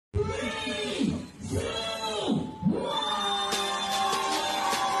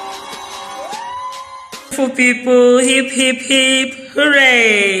People, hip, hip, hip,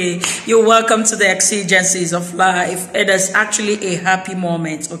 hooray! You're welcome to the exigencies of life. It is actually a happy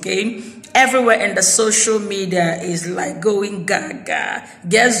moment, okay? Everywhere in the social media is like going gaga.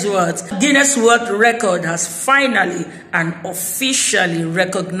 Guess what? Guinness World Record has finally and officially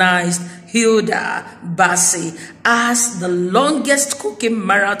recognized Hilda Baci as the longest cooking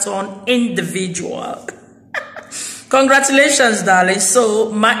marathon individual. Congratulations, darling. So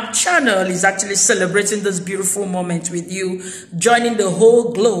my channel is actually celebrating this beautiful moment with you, joining the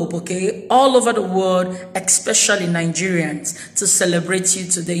whole globe, okay, all over the world, especially Nigerians, to celebrate you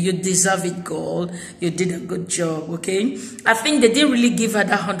today. You deserve it, girl. You did a good job, okay? I think they didn't really give her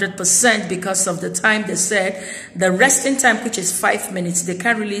that 100% because of the time. They said the resting time, which is 5 minutes, they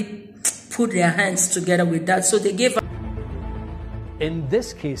can't really put their hands together with that. So they gave her. In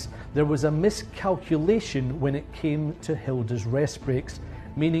this case, there was a miscalculation when it came to Hilda's rest breaks,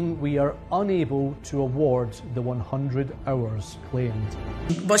 meaning we are unable to award the 100 hours claimed.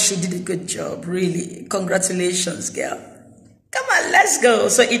 But she did a good job, really. Congratulations, girl. Come on, let's go.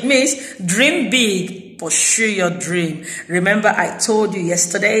 So it means dream big, pursue your dream. Remember, I told you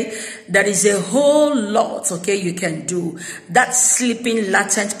yesterday, there is a whole lot, okay, you can do. That sleeping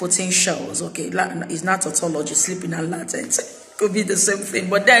latent potentials, okay, it's not tautology, sleeping and latent. Could be the same thing,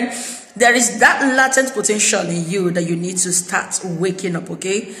 but then there is that latent potential in you that you need to start waking up,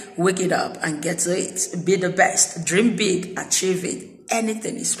 okay? Wake it up and get to it. Be the best. Dream big, achieve it.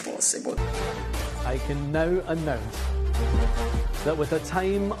 Anything is possible. I can now announce that with a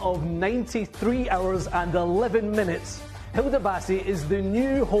time of 93 hours and 11 minutes, Hilda Baci is the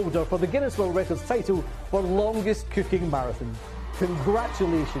new holder for the Guinness World Records title for longest cooking marathon.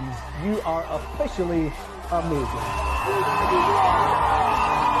 Congratulations, you are officially amazing.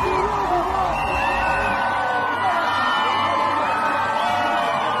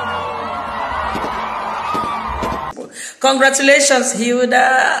 Congratulations,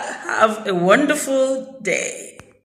 Hilda. Have a wonderful day.